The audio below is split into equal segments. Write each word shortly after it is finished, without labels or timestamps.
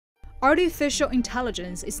Artificial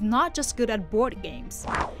intelligence is not just good at board games.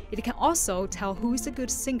 It can also tell who is a good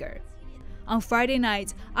singer. On Friday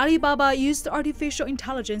night, Alibaba used artificial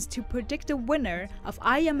intelligence to predict the winner of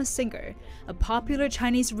I Am a Singer, a popular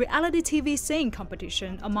Chinese reality TV singing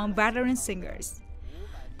competition among veteran singers.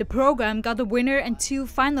 The program got the winner and 2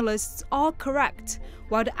 finalists all correct,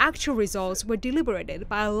 while the actual results were deliberated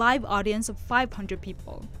by a live audience of 500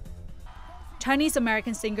 people.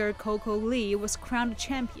 Chinese-American singer Coco Lee was crowned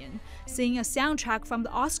champion, singing a soundtrack from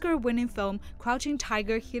the Oscar-winning film Crouching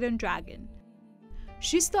Tiger, Hidden Dragon.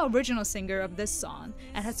 She's the original singer of this song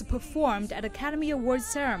and has performed at the Academy Awards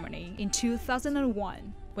ceremony in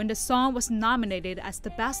 2001, when the song was nominated as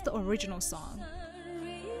the Best Original Song.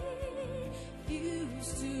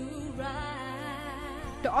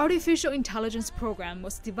 The artificial intelligence program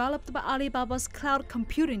was developed by Alibaba's cloud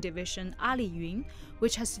computing division, Aliyun,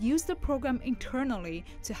 which has used the program internally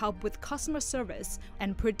to help with customer service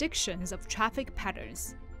and predictions of traffic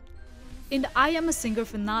patterns. In the I Am a Singer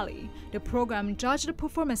finale, the program judged the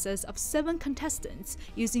performances of 7 contestants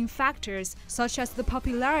using factors such as the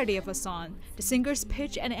popularity of a song, the singer's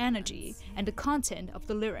pitch and energy, and the content of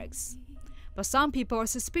the lyrics. But some people are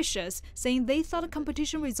suspicious, saying they thought the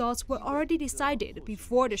competition results were already decided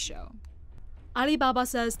before the show. Alibaba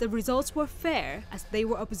says the results were fair as they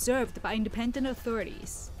were observed by independent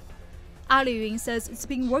authorities. Aliyun says it's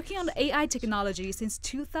been working on the AI technology since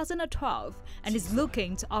 2012 and is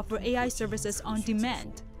looking to offer AI services on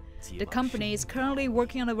demand. The company is currently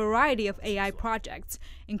working on a variety of AI projects,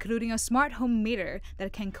 including a smart home meter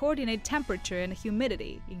that can coordinate temperature and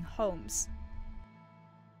humidity in homes.